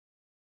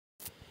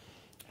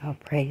All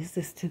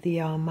praises to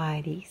the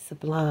Almighty,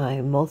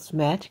 sublime, most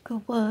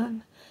magical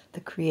one,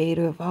 the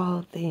creator of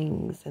all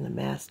things and the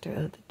master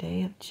of the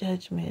day of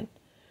judgment,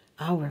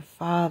 our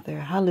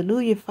Father.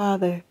 Hallelujah,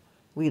 Father.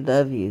 We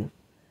love you.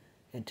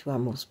 And to our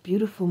most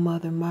beautiful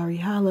mother,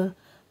 Marihala,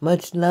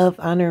 much love,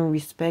 honor, and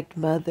respect,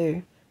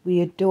 Mother.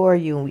 We adore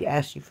you and we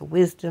ask you for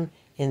wisdom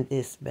in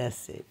this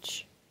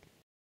message.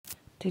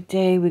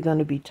 Today we're going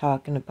to be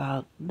talking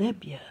about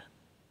Libya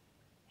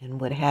and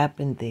what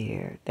happened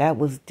there. That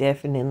was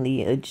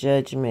definitely a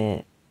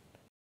judgment.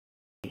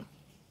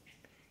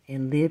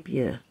 In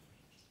Libya,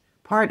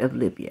 part of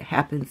Libya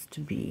happens to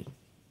be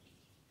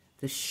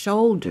the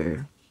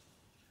shoulder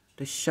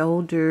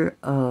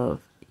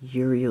of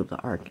Uriel the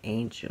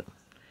Archangel.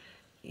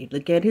 You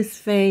look at his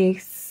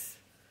face,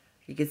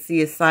 you can see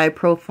his side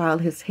profile,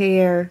 his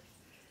hair,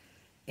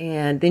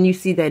 and then you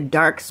see that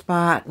dark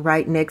spot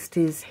right next to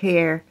his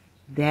hair.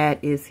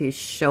 That is his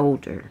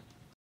shoulder.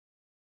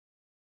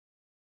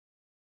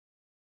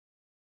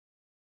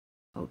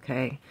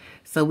 Okay,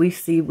 so we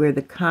see where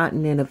the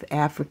continent of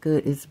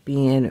Africa is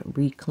being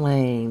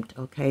reclaimed.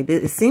 Okay,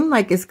 it seems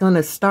like it's going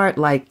to start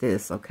like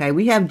this. Okay,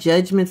 we have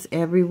judgments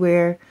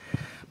everywhere,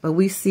 but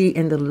we see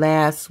in the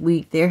last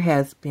week there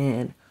has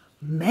been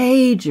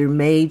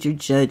major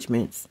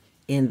judgments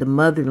in the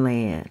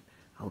motherland.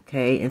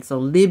 Okay, and so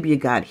Libya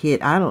got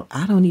hit. I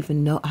don't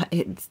even know.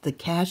 The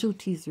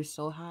casualties are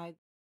so high.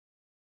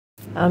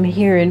 I'm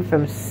hearing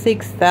from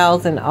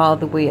 6,000 all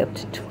the way up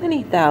to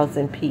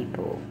 20,000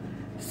 people.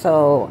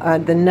 So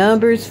the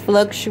numbers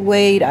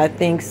fluctuate. I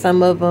think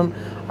some of them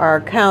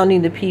are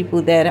counting the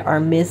people that are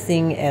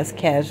missing as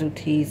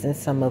casualties and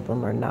some of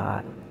them are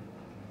not.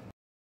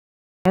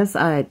 As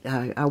I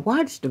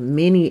watched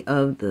many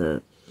of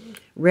the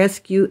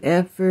rescue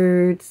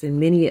efforts and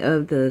many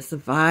of the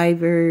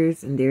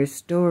survivors and their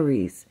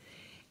stories,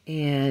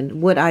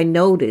 and what I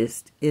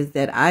noticed is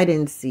that I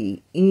didn't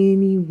see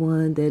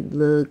anyone that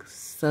looked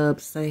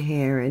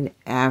sub-Saharan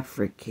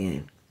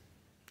African.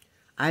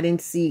 I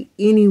didn't see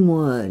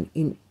anyone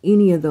in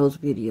any of those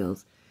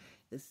videos.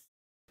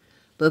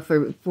 But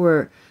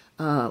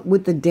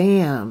with the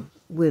dam,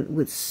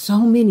 with so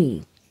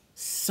many,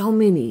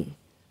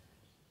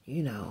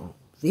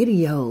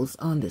 videos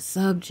on the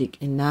subject,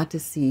 and not to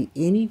see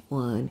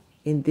anyone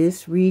in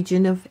this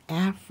region of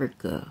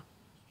Africa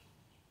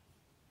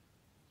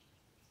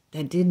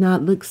that did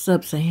not look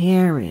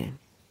sub-Saharan,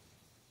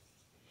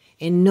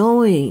 and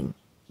knowing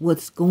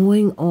what's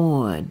going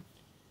on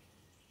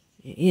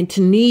in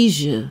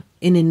Tunisia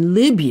and in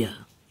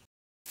Libya,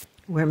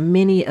 where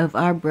many of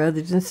our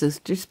brothers and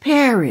sisters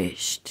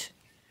perished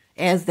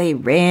as they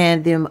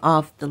ran them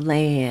off the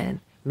land.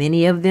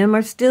 Many of them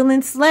are still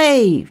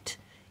enslaved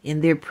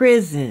in their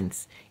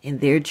prisons, and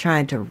they're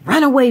trying to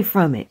run away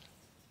from it.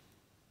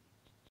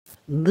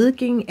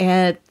 Looking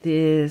at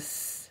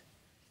this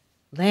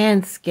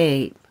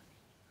landscape,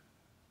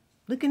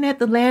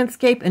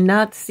 and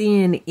not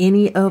seeing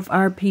any of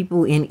our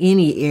people in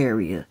any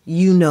area,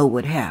 you know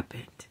what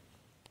happened.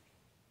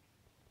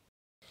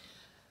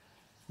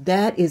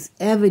 That is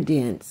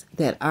evidence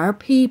that our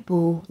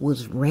people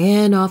was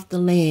ran off the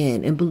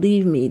land. And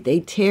believe me, they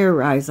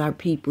terrorize our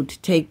people to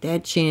take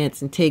that chance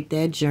and take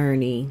that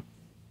journey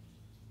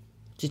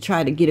to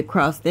try to get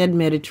across that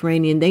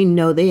Mediterranean. They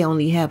know they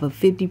only have a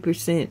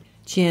 50%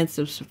 chance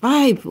of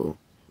survival,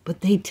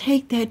 but they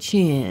take that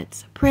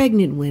chance.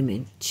 Pregnant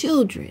women,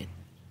 children,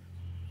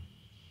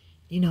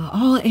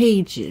 all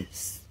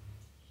ages.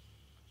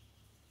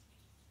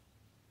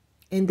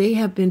 And they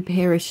have been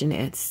perishing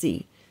at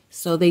sea.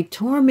 So they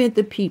torment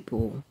the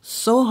people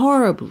so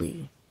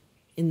horribly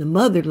in the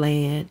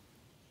motherland.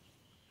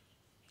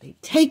 They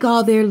take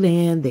all their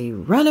land. They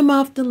run them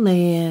off the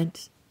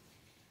land.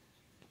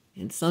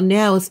 And so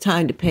now it's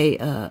time to pay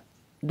up.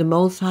 The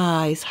Most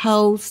High's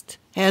host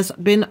has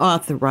been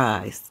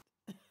authorized.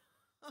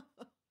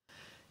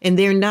 And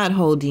they're not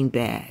holding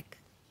back.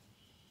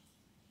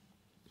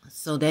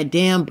 So that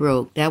dam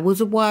broke. That was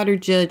a water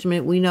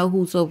judgment. We know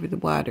who's over the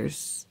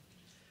waters.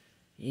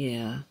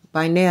 Yeah.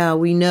 By now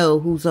we know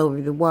who's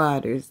over the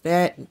waters.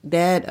 That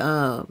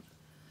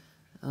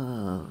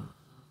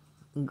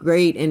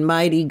great and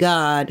mighty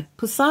God,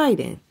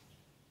 Poseidon.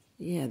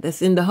 Yeah,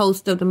 that's in the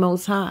host of the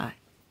Most High.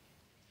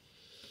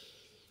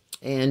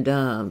 And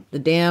the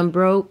dam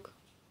broke.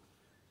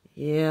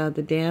 Yeah,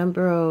 the dam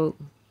broke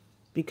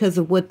because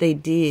of what they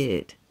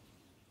did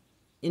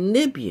in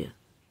Libya.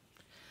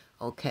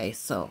 Okay,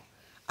 so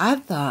I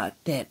thought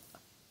that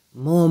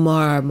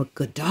Muammar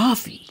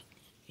Gaddafi,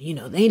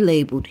 they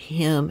labeled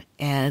him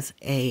as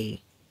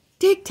a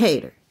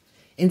dictator.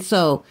 And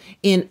so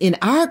in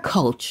our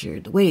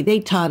culture, the way they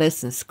taught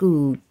us in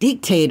school,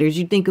 dictators,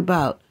 you think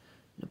about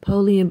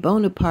Napoleon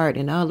Bonaparte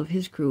and all of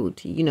his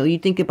cruelty. You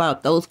think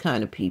about those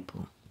kind of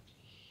people.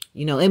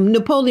 And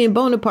Napoleon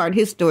Bonaparte,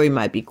 his story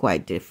might be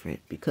quite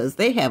different because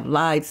they have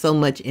lied so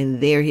much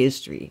in their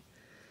history.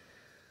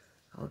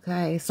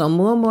 Okay, so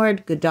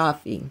Muammar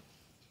Gaddafi,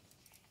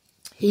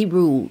 he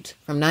ruled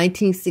from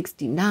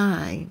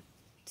 1969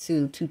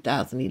 to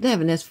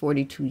 2011. That's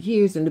 42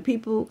 years. And the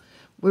people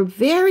were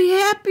very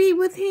happy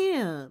with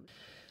him.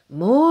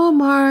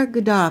 Muammar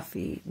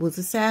Gaddafi was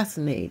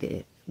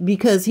assassinated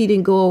because he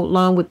didn't go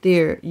along with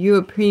their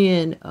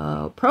European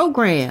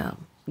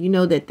program. You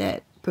know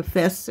that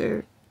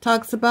professor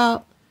talks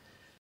about.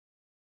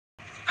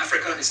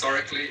 Africa,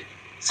 historically,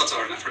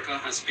 sub-Saharan Africa,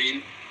 has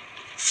been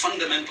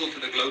fundamental to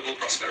the global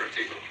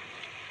prosperity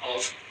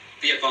of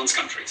the advanced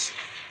countries.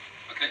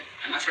 Okay?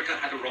 And Africa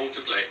had a role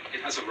to play.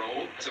 It has a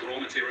role as a raw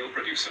material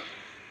producer.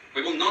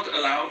 We will not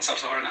allow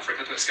sub-Saharan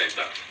Africa to escape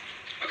that.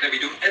 Okay, we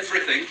do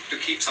everything to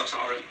keep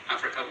sub-Saharan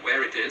Africa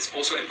where it is,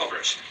 also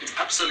impoverished. It's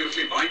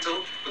absolutely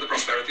vital for the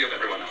prosperity of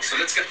everyone else. So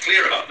let's get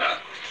clear about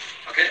that.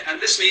 Okay,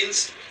 and this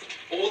means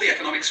all the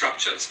economic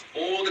structures,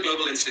 all the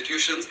global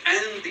institutions,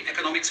 and the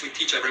economics we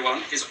teach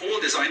everyone is all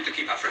designed to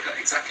keep Africa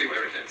exactly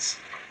where it is.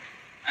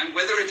 And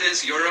whether it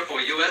is Europe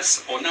or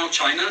US or now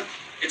China,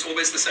 it's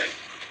always the same.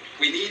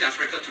 We need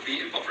Africa to be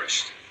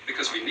impoverished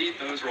because we need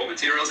those raw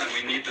materials and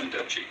we need them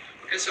dirt cheap.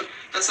 Okay, so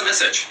that's the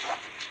message.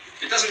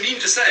 It doesn't mean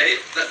to say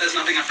that there's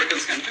nothing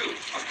Africans can do.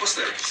 Of course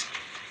there is.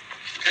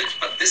 Okay,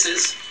 but this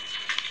is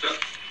the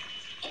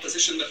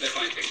opposition that they're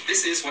fighting.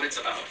 This is what it's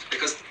about.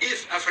 Because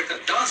if Africa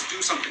does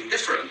do something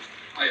different,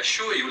 I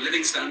assure you,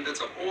 living standards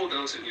of all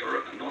those in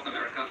Europe and North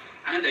America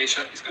and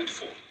Asia is going to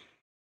fall.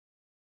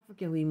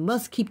 We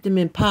must keep them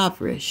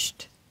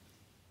impoverished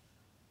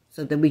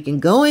so that we can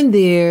go in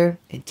there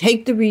and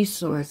take the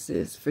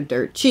resources for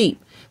dirt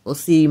cheap. Well,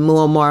 see,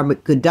 Muammar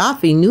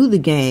Gaddafi knew the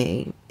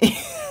game.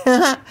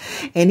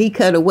 And he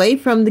cut away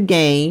from the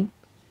game.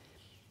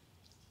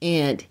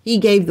 And he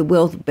gave the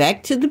wealth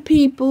back to the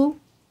people.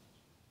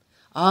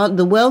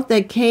 The wealth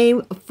that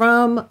came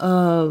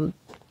from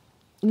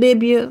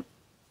Libya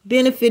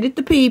benefited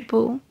the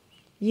people.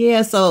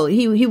 Yeah, so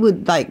he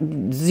would like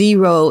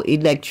zero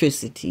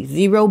electricity,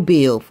 zero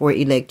bill for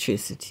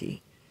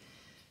electricity.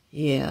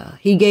 Yeah,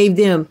 he gave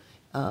them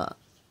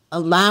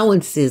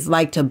allowances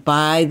like to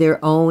buy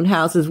their own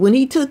houses. When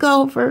he took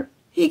over,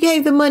 he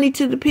gave the money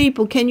to the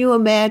people. Can you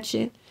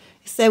imagine?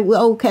 He said,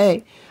 well,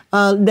 okay,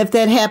 if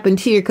that happened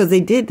here, because they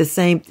did the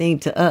same thing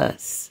to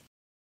us.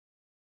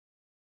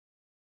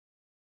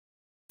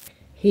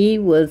 He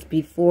was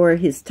before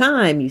his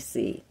time, you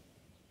see.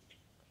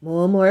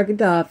 Muammar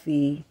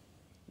Gaddafi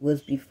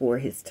was before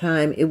his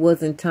time. It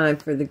wasn't time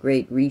for the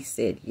Great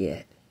Reset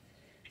yet.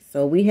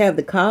 So we have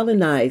the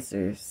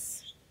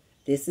colonizers.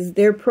 This is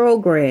their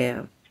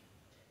program,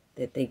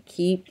 that they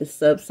keep the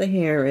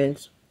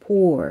sub-Saharans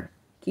poor,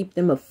 keep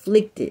them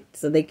afflicted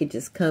so they could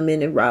just come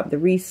in and rob the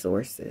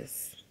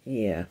resources.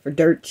 Yeah, for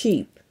dirt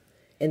cheap.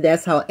 And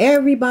that's how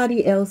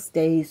everybody else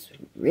stays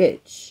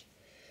rich.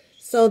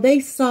 So they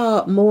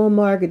saw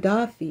Muammar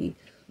Gaddafi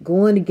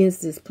going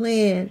against this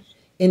plan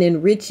and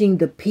enriching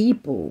the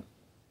people,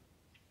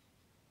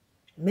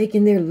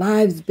 making their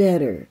lives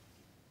better.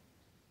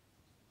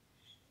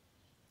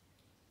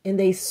 And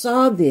they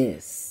saw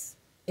this.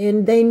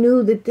 And they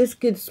knew that this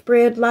could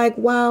spread like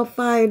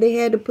wildfire. They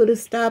had to put a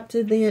stop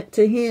to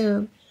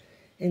him.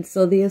 And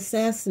so they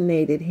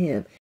assassinated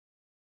him.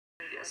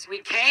 Yes, we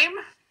came,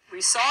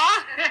 we saw,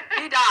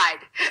 he died.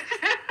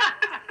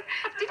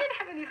 Did it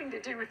have anything to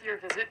do with your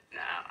visit? No,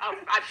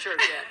 I'm sure it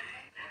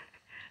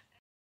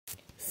did.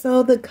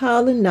 So the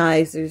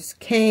colonizers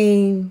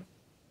came,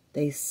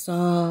 they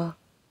saw,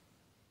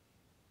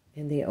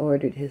 and they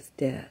ordered his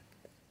death.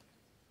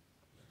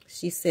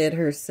 She said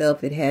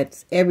herself it had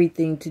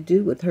everything to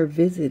do with her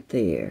visit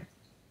there.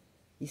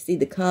 You see,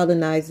 the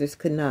colonizers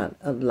could not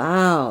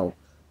allow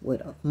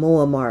what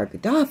Muammar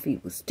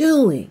Gaddafi was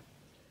doing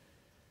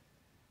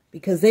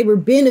because they were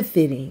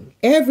benefiting.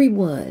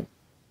 Everyone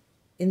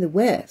in the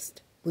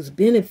West was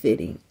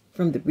benefiting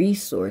from the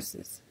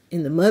resources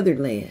in the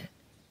motherland.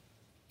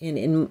 And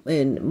in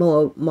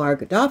Muammar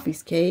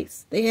Gaddafi's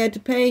case, they had to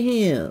pay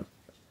him.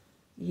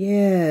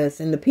 Yes,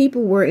 and the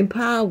people were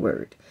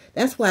empowered.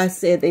 That's why I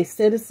said they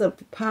set us up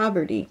for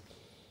poverty,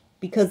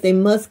 because they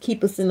must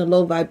keep us in a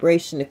low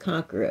vibration to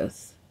conquer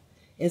us.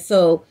 And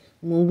so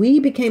when we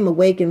became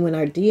awakened, when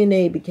our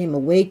DNA became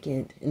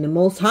awakened and the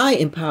Most High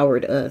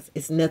empowered us,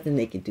 it's nothing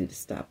they can do to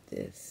stop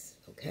this.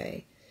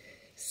 Okay.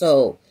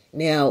 So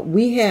now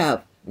we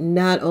have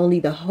not only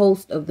the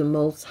host of the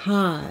Most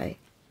High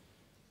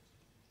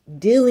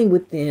dealing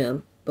with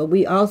them, but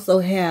we also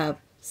have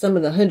some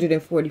of the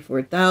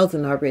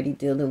 144,000 already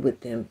dealing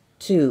with them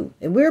too.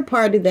 And we're a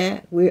part of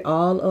that. We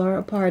all are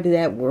a part of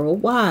that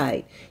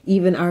worldwide,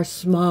 even our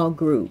small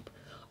group.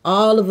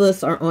 All of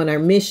us are on our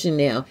mission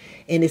now,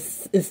 and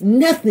it's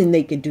nothing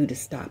they can do to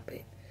stop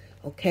it.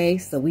 Okay,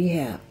 so we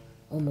have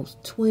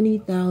almost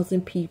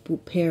 20,000 people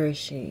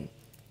perishing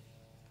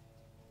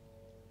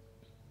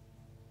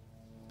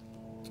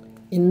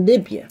in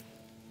Libya.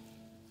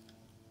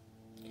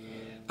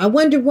 I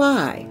wonder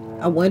why.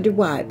 I wonder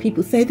why.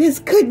 People say, this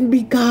couldn't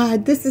be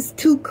God. This is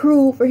too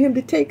cruel for him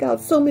to take out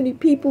so many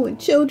people and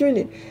children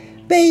and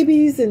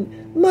babies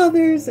and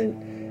mothers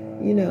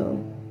and, you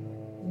know.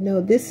 No,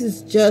 this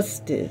is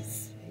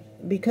justice.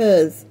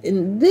 Because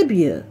in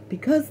Libya,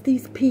 because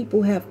these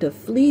people have to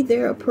flee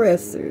their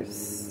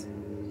oppressors,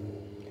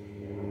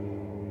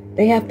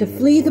 They have to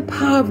flee the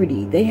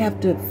poverty. They have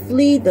to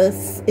flee the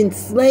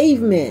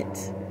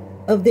enslavement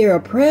of their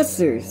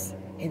oppressors.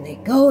 And they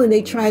go and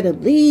they try to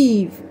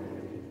leave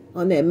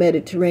on that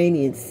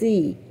Mediterranean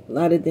Sea. A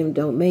lot of them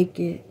don't make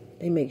it.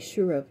 They make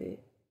sure of it.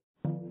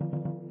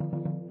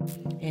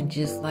 And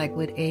just like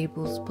with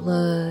Abel's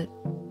blood,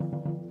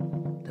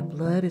 the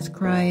blood is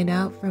crying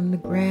out from the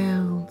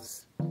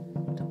grounds.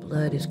 The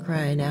blood is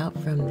crying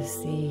out from the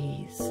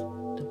seas.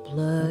 The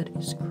blood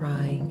is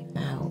crying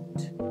out.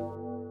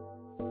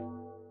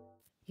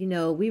 You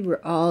know, we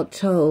were all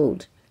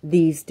told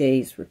these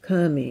days were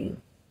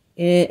coming.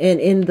 And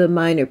in the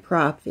Minor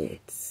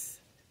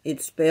Prophets,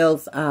 it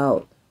spells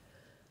out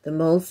the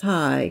Most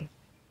High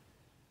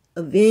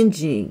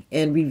avenging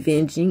and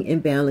revenging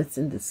and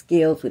balancing the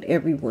scales with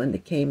everyone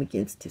that came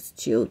against his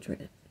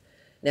children.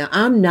 Now,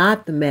 I'm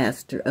not the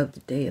master of the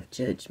day of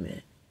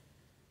judgment.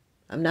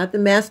 I'm not the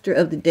master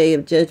of the day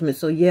of judgment.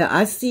 So, yeah,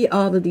 I see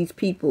all of these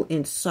people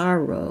in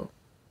sorrow.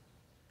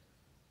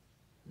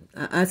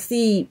 I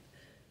see,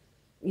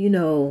 you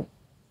know,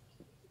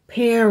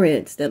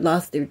 parents that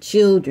lost their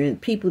children,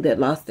 people that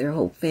lost their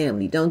whole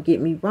family. Don't get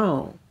me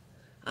wrong.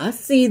 I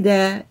see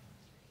that.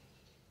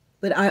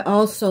 But I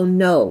also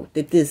know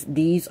that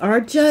these are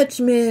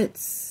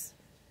judgments.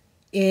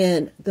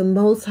 And the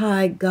Most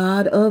High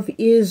God of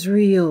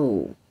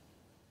Israel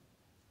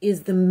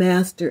is the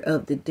master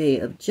of the day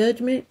of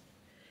judgment.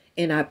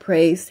 And I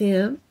praise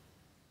him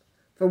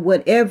for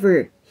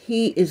whatever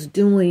he is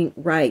doing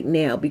right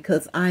now,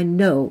 because I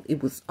know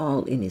it was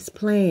all in his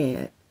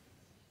plan.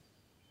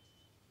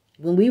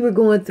 When we were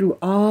going through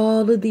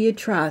all of the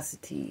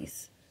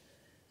atrocities,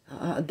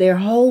 their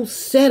whole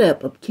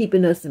setup of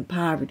keeping us in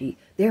poverty,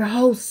 their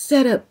whole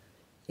setup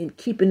in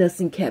keeping us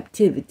in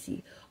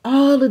captivity,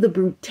 all of the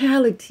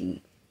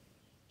brutality,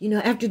 you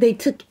know, after they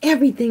took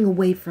everything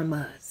away from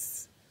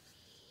us,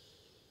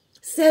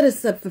 set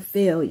us up for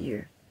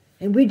failure.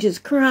 And we're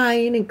just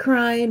crying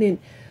and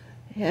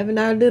having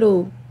our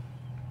little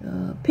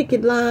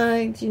picket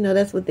lines. You know,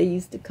 that's what they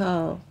used to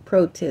call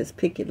protest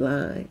picket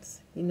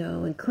lines, you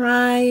know, and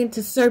crying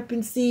to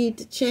serpent seed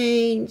to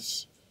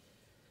change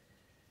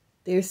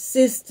their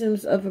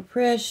systems of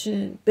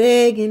oppression,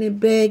 begging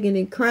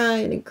and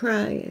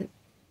crying.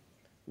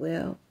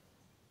 Well,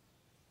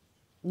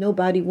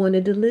 nobody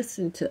wanted to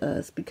listen to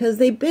us because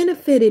they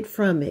benefited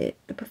from it.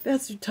 The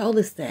professor told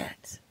us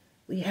that.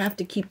 We have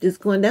to keep this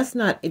going. That's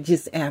not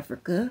just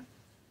Africa.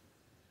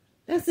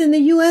 That's in the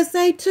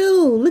USA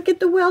too. Look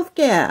at the wealth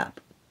gap.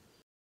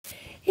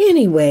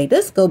 Anyway,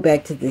 let's go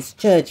back to this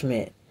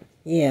judgment.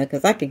 Yeah,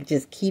 because I could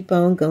just keep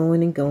on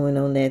going and going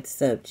on that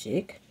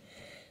subject.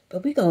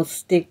 But we're going to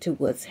stick to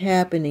what's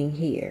happening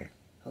here.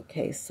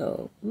 Okay,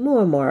 so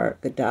Muammar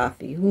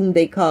Gaddafi, whom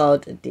they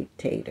called a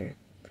dictator,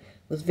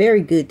 was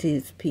very good to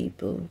his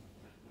people.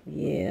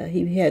 Yeah,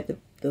 he had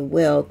the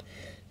wealth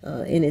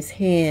in his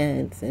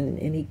hands, and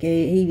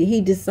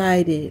he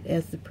decided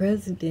as the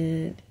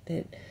president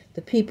that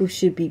the people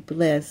should be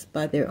blessed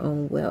by their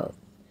own wealth.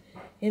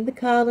 And the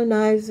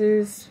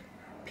colonizers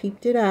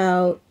peeped it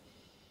out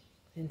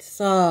and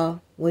saw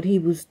what he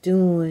was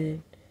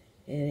doing.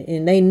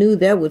 And they knew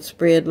that would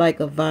spread like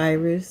a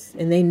virus.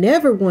 And they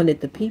never wanted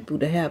the people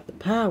to have the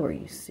power,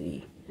 you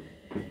see.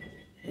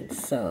 And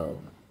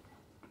so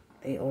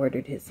they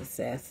ordered his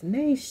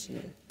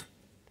assassination.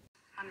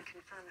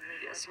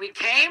 Yes, we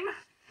came,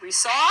 we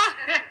saw,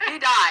 he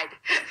died.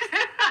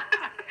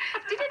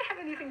 Did it have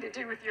anything to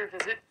do with your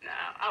visit? No,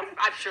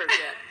 I'm sure it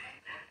did.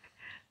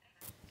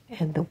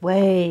 And the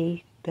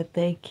way that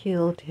they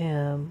killed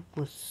him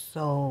was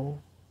so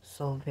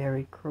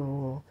very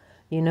cruel.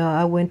 You know,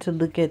 I went to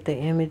look at the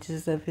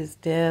images of his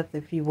death.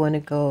 If you want to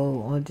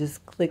go or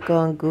just click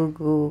on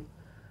Google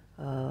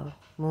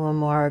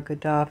Muammar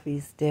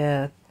Gaddafi's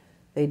death.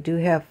 They do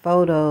have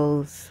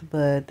photos,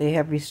 but they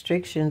have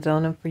restrictions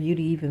on them for you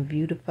to even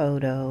view the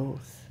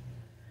photos.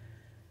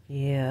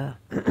 Yeah,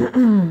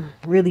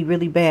 really,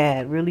 really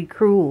bad, really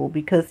cruel,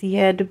 because he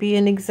had to be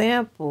an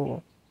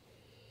example.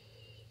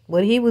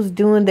 What he was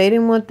doing, they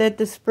didn't want that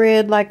to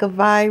spread like a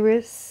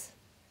virus.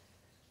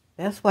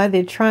 That's why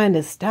they're trying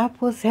to stop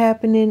what's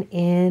happening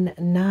in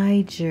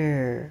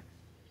Niger.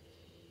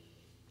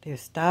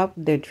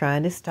 They're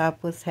trying to stop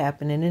what's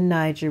happening in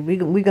Niger.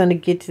 We're going to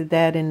get to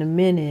that in a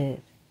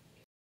minute.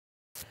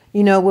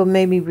 You know, what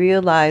made me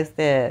realize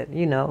that,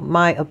 you know,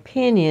 my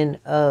opinion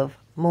of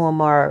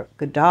Muammar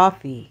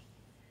Gaddafi,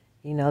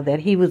 you know,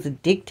 that he was a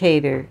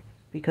dictator,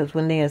 because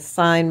when they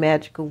assign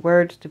magical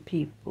words to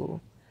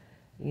people,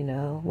 you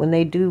know, when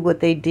they do what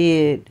they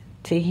did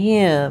to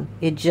him,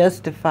 it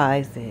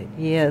justifies it.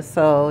 Yeah,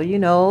 so, you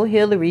know,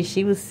 Hillary,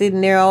 she was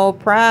sitting there all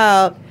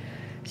proud.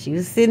 She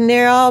was sitting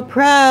there all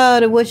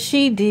proud of what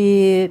she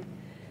did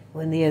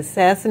when they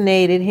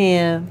assassinated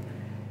him.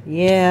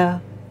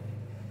 Yeah,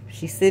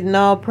 she's sitting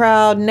all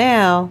proud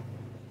now.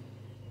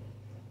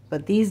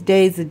 But these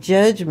days of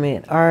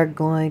judgment are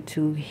going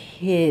to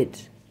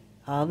hit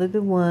all of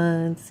the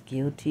ones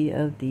guilty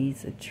of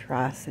these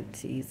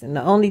atrocities. And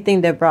the only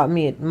thing that brought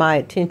my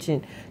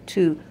attention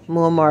to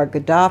Muammar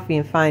Gaddafi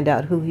and find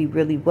out who he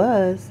really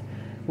was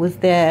was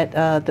that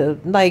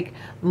President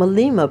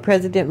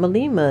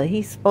Malema,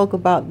 he spoke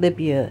about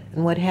Libya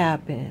and what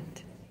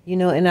happened. You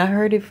know, and I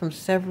heard it from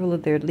several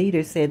of their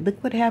leaders said,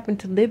 look what happened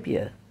to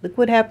Libya. Look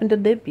what happened to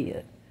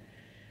Libya.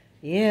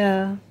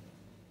 Yeah.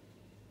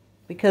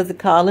 Because the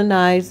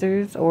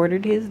colonizers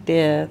ordered his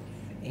death,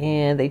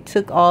 and they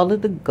took all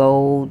of the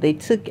gold. They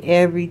took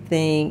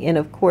everything. And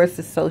of course,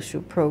 the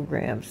social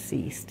program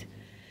ceased.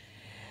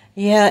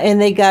 Yeah, and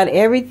they got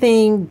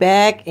everything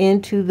back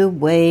into the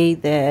way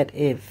that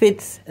it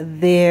fits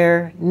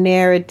their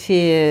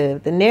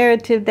narrative. The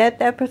narrative that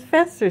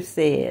professor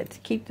said, to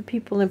keep the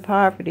people in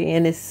poverty.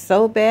 And it's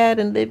so bad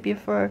in Libya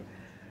for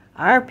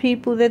our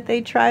people that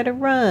they try to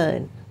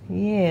run.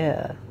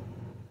 Yeah.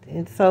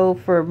 And so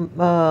for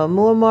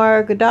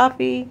Muammar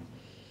Gaddafi,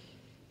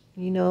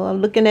 you know, I'm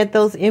looking at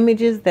those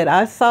images that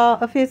I saw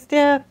of his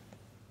death.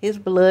 His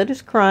blood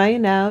is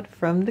crying out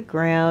from the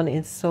ground,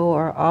 and so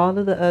are all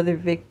of the other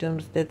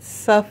victims that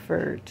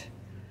suffered.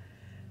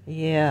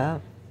 Yeah,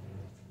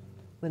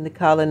 when the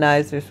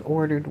colonizers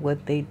ordered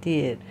what they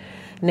did.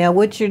 Now,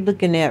 what you're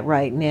looking at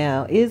right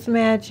now is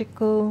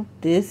magical.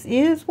 This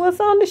is what's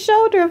on the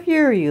shoulder of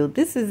Uriel.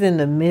 This is in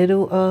the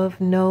middle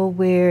of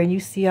nowhere, and you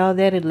see all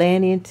that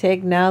Atlantean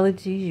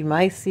technology. You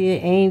might see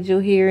an angel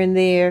here and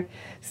there,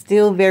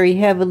 still very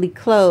heavily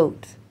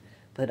cloaked,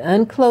 but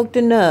uncloaked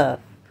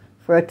enough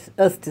for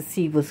us to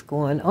see what's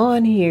going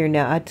on here.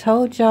 Now, I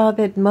told y'all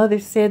that Mother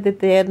said that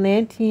the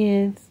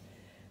Atlanteans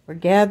were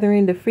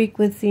gathering the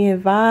frequency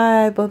and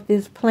vibe of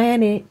this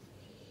planet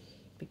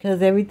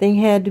because everything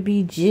had to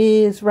be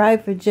just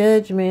right for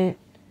judgment.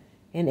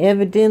 And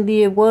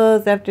evidently it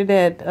was after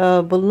that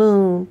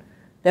balloon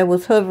that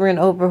was hovering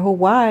over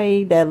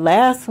Hawaii, that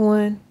last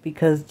one,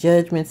 because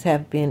judgments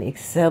have been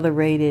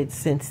accelerated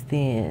since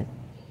then.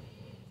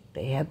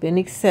 They have been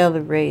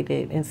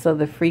accelerated. And so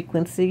the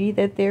frequency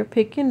that they're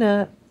picking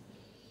up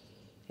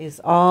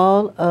is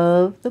all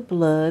of the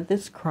blood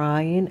that's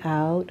crying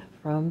out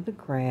from the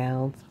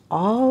ground,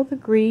 all the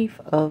grief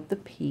of the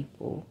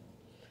people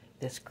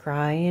that's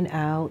crying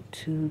out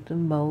to the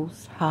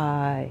Most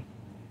High.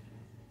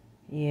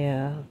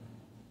 Yeah.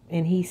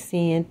 And he's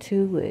seeing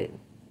to it.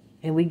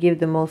 And we give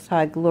the Most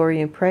High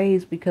glory and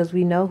praise because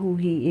we know who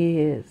he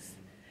is.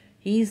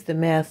 He's the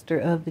master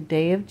of the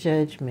day of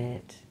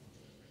judgment.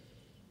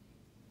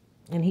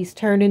 And he's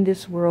turning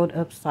this world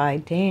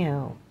upside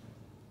down.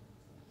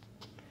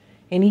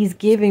 And he's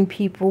giving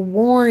people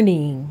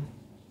warning.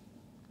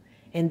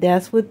 And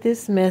that's what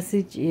this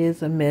message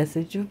is, a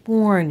message of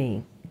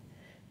warning.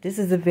 This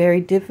is a very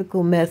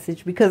difficult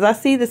message because I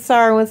see the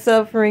sorrow and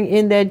suffering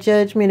in that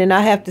judgment. And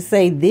I have to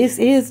say, this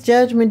is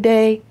Judgment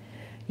Day.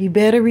 You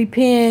better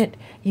repent.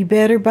 You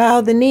better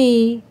bow the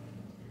knee.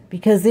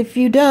 Because if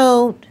you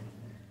don't,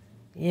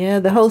 yeah,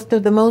 the host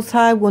of the Most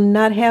High will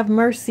not have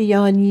mercy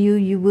on you.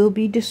 You will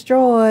be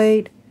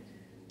destroyed.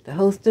 The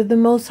host of the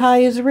Most High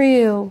is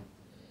real.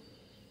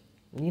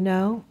 You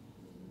know,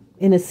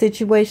 in a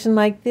situation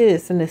like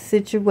this, in a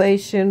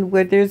situation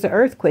where there's an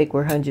earthquake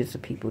where hundreds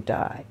of people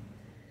die,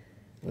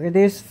 where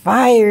there's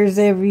fires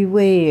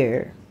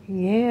everywhere.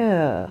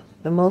 Yeah,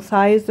 the Most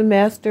High is the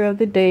master of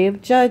the day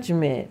of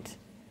judgment.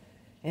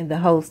 And the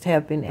hosts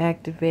have been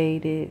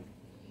activated.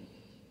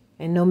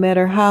 And no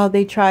matter how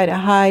they try to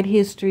hide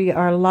history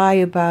or lie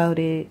about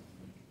it,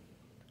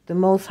 the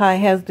Most High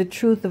has the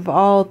truth of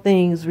all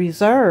things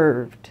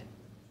reserved.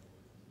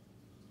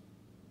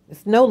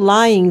 There's no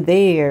lying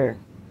there.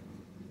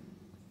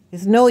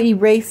 There's no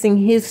erasing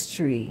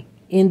history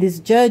in this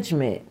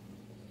judgment.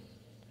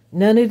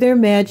 None of their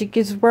magic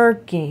is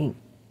working.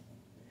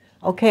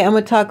 Okay, I'm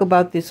going to talk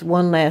about this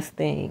one last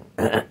thing.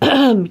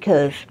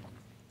 Because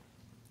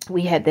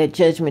we had that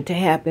judgment to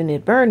happen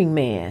at Burning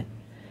Man.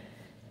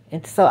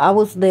 And so I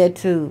was led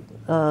to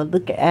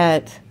look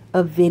at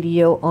a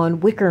video on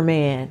Wicker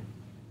Man.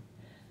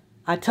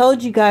 I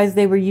told you guys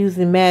they were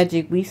using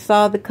magic. We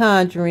saw the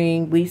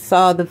conjuring. We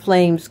saw the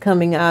flames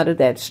coming out of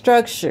that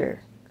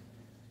structure.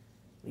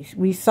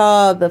 We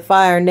saw the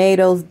fire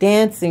nados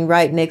dancing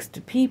right next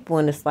to people,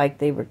 and it's like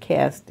they were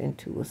cast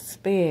into a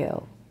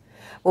spell.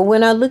 Well,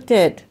 when I looked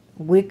at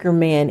Wicker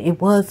Man, it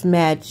was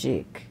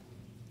magic.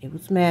 It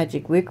was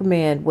magic. Wicker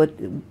Man,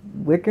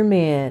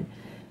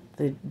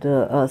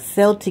 the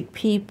Celtic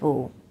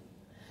people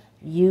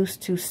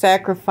used to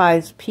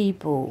sacrifice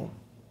people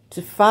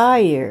to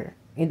fire.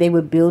 And they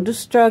would build a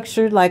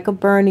structure like a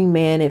Burning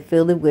Man and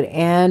fill it with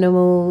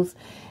animals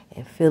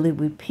and fill it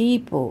with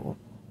people.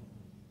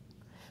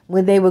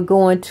 When they were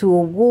going to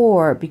a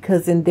war,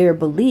 because in their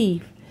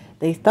belief,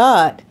 they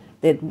thought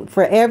that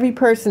for every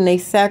person they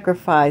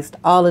sacrificed,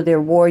 all of their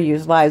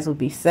warriors' lives would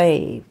be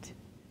saved.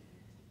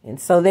 And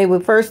so they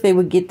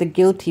would get the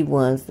guilty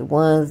ones, the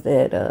ones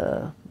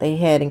that they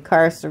had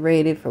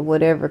incarcerated for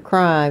whatever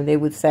crime. They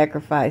would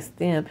sacrifice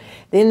them.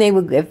 Then they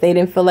would, if they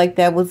didn't feel like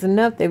that was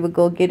enough, they would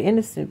go get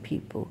innocent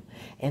people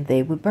and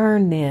they would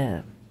burn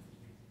them.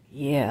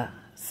 Yeah.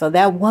 So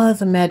that was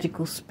a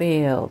magical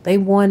spell. They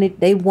want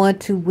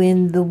to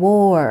win the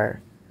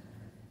war.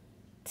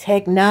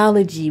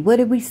 Technology. What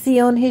did we see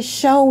on his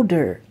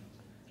shoulder?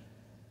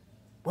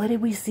 What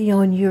did we see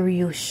on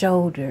Uriel's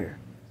shoulder?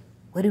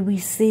 What did we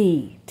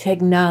see?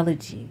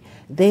 Technology.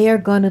 They are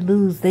going to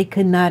lose. They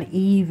could not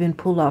even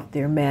pull off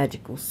their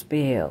magical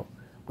spell.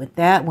 With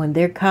that one,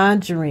 they're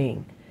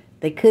conjuring.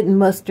 They couldn't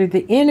muster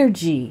the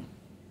energy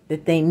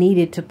that they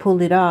needed to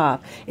pull it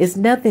off. It's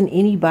nothing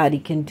anybody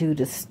can do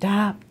to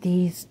stop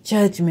these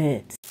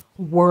judgments.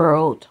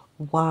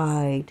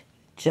 Worldwide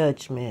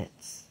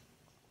judgments.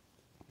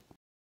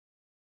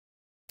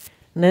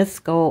 Let's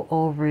go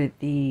over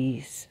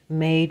these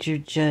major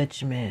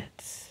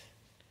judgments.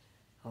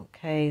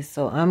 Okay,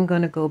 so I'm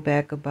going to go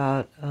back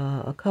about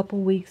a couple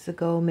weeks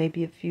ago,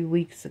 maybe a few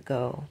weeks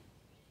ago.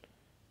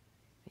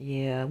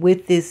 Yeah,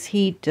 with this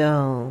heat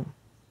dome,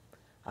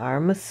 our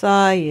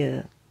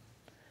Messiah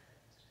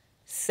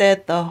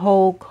set the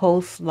whole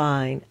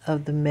coastline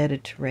of the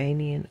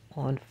Mediterranean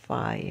on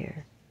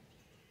fire.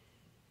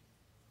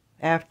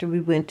 After we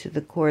went to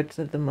the courts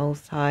of the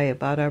Most High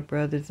about our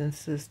brothers and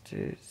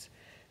sisters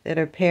that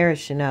are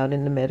perishing out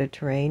in the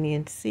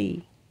Mediterranean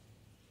Sea.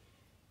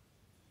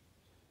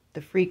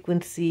 The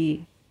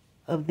frequency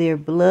of their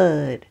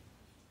blood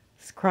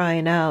is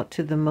crying out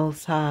to the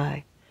Most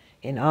High,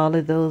 and all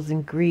of those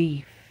in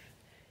grief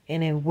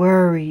and in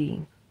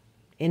worry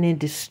and in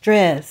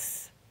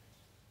distress,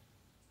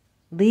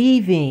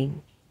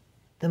 leaving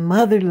the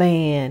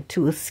motherland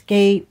to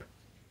escape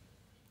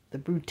the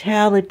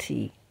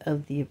brutality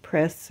of the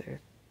oppressor.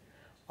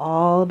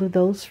 All of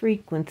those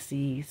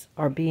frequencies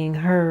are being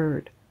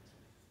heard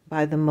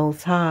by the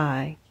Most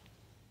High.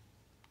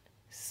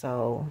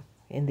 So,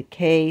 in the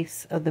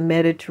case of the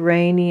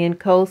Mediterranean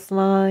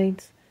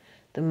coastlines,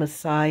 the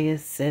Messiah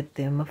set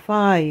them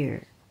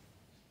afire.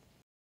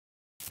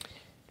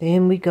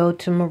 Then we go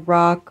to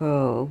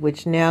Morocco,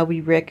 which now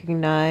we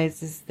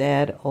recognize as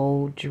that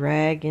old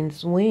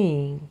dragon's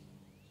wing.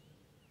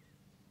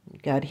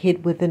 Got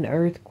hit with an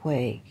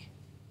earthquake.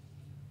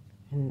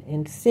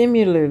 And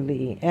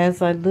similarly,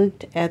 as I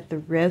looked at the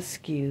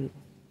rescue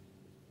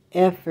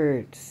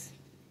efforts,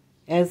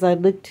 as I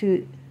looked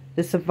to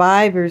the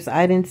survivors,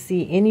 I didn't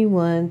see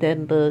anyone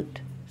that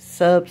looked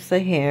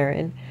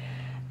sub-Saharan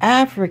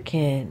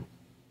African.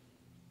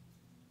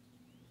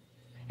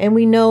 And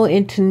we know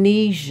in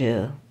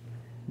Tunisia,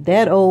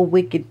 that old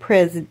wicked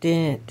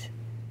president,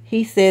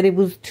 he said it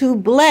was too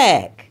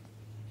black.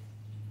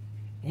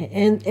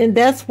 And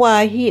that's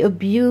why he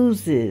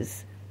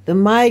abuses the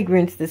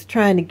migrants that's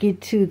trying to get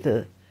to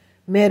the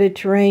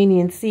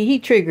Mediterranean Sea. He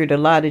triggered a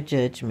lot of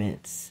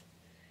judgments.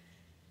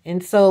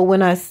 And so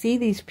when I see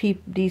these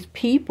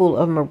people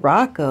of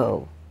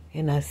Morocco,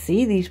 and I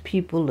see these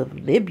people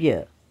of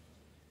Libya,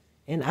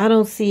 and I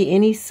don't see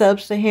any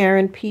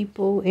sub-Saharan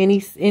people, any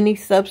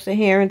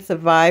sub-Saharan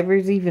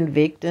survivors, even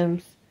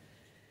victims,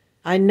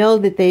 I know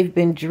that they've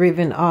been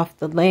driven off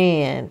the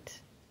land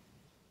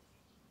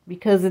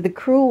because of the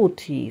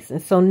cruelties.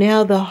 And so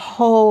now the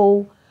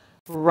whole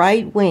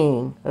right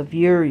wing of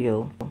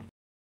Uriel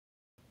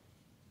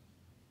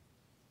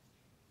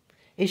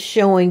is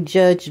showing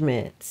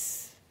judgments.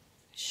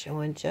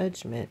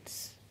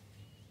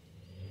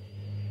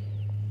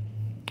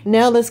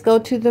 Now let's go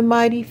to the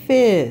mighty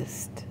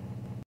fist.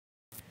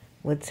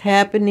 What's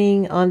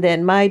happening on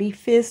that mighty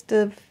fist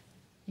of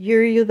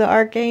Uriel the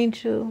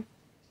Archangel?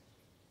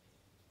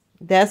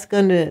 That's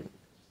going to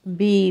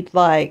be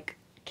like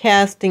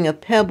casting a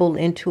pebble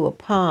into a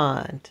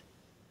pond.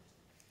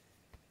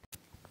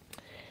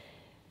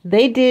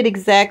 They did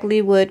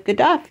exactly what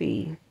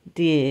Gaddafi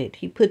did.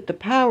 He put the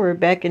power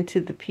back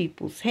into the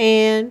people's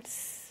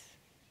hands.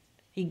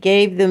 He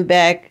gave them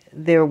back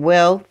their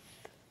wealth.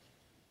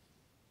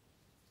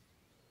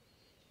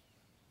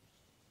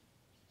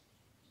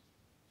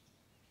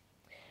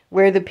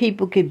 Where the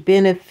people could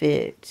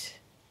benefit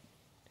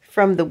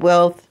from the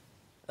wealth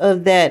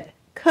of that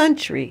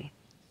country.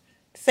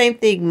 Same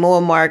thing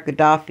Muammar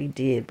Gaddafi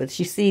did. But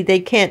you see, they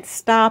can't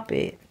stop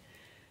it.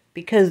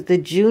 Because the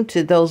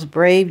junta, those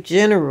brave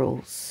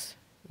generals,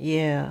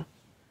 that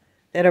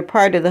are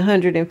part of the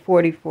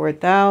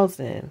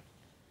 144,000.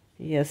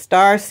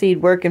 Starseed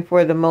working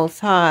for the Most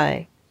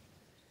High.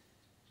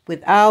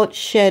 Without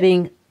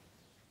shedding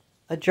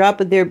a drop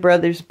of their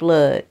brother's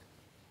blood.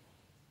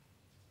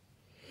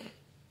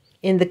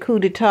 In the coup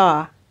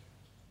d'etat,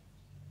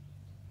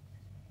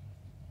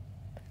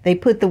 they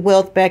put the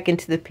wealth back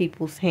into the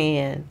people's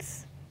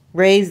hands.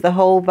 Raise the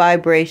whole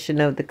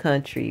vibration of the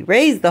country.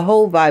 Raise the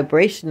whole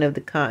vibration of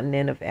the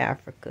continent of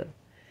Africa.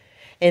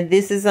 And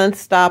this is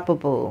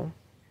unstoppable.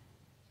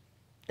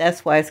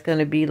 That's why it's going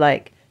to be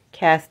like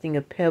casting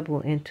a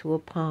pebble into a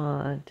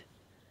pond.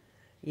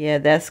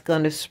 That's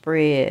going to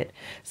spread.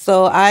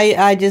 So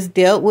I just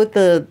dealt with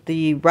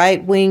the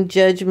right-wing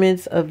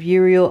judgments of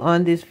Uriel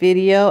on this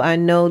video. I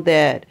know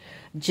that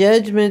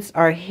judgments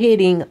are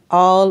hitting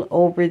all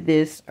over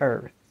this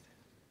earth.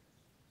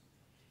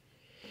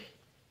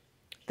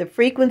 The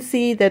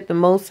frequency that the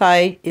Most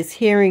High is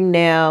hearing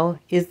now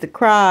is the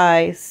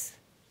cries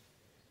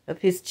of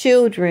his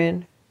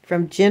children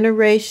from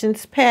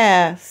generations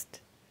past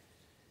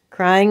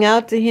crying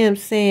out to him,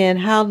 saying,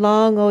 how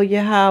long, O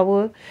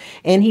Yahweh?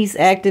 And he's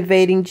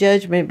activating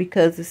judgment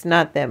because it's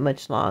not that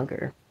much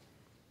longer.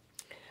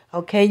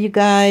 Okay, you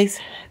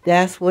guys,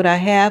 that's what I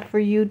have for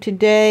you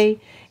today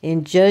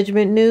in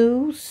judgment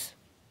news.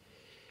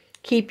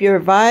 Keep your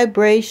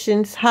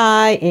vibrations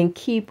high and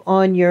keep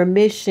on your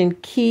mission.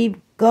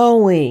 Keep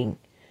going.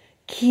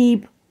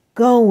 Keep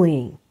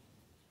going.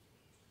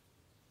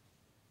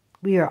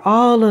 We are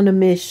all on a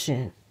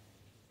mission.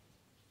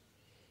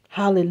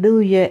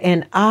 Hallelujah.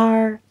 And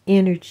our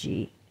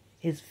energy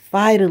is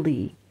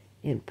vitally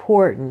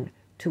important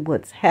to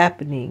what's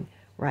happening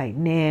right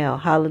now.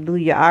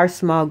 Hallelujah. Our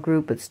small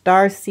group of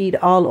starseed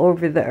all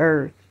over the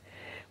earth.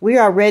 We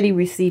are already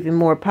receiving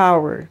more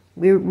power.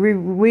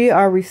 We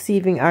are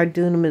receiving our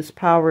dunamis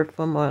power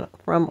from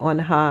on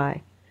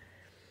high.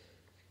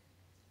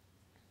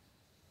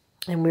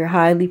 And we're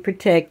highly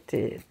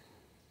protected.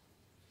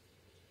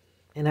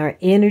 And our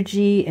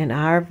energy and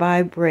our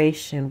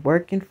vibration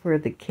working for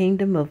the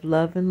kingdom of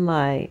love and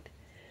light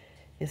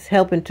is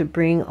helping to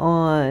bring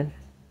on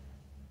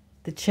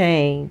the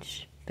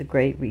change, the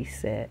great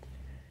reset.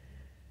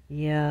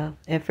 Yeah.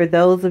 And for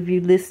those of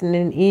you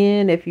listening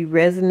in, if you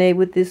resonate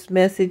with this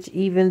message,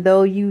 even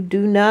though you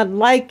do not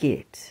like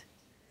it,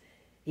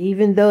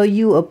 even though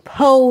you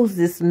oppose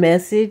this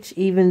message,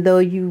 even though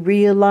you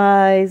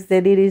realize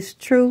that it is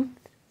truth,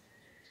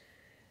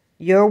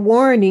 your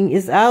warning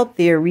is out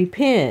there.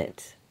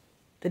 Repent.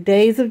 The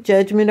days of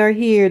judgment are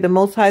here. The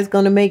Most High is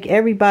going to make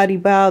everybody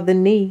bow the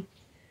knee.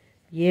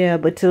 Yeah,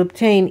 but to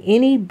obtain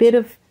any bit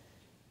of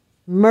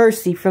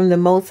mercy from the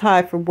Most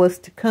High for what's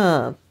to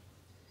come,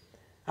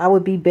 I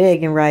would be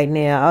begging right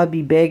now. I would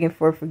be begging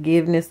for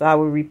forgiveness. I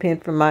would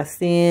repent for my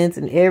sins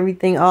and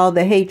everything, all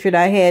the hatred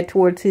I had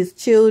towards his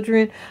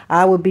children.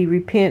 I would be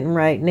repenting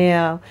right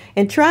now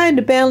and trying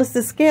to balance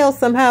the scale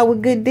somehow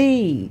with good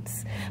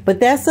deeds. But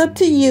that's up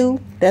to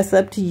you. That's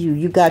up to you.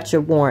 You got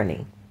your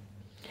warning.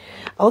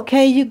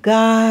 Okay, you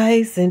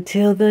guys,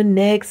 until the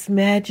next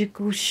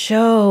magical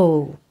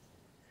show.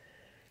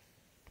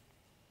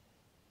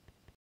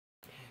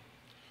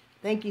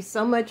 Thank you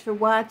so much for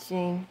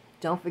watching.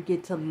 Don't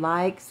forget to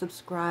like,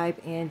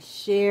 subscribe, and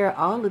share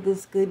all of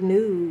this good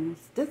news.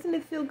 Doesn't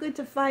it feel good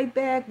to fight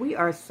back? We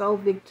are so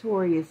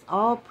victorious.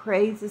 All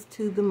praises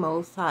to the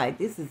Most High.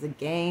 This is a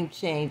game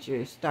changer,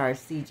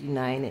 Starseed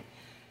United.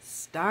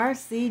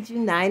 Starseed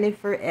United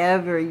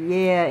forever.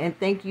 Yeah, and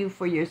thank you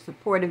for your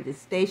support of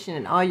this station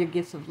and all your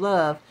gifts of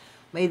love.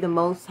 May the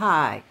Most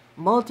High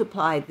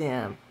multiply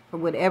them for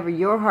whatever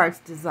your heart's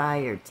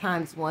desire.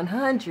 Times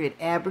 100.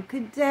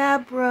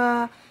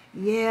 Abracadabra.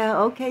 Yeah,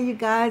 okay, you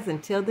guys,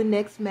 until the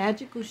next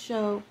magical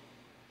show,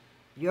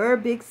 your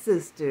big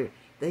sister,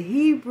 the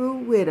Hebrew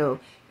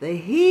Widow, the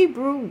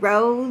Hebrew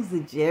Rose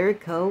of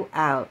Jericho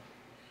out.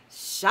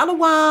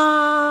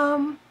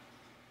 Shalom!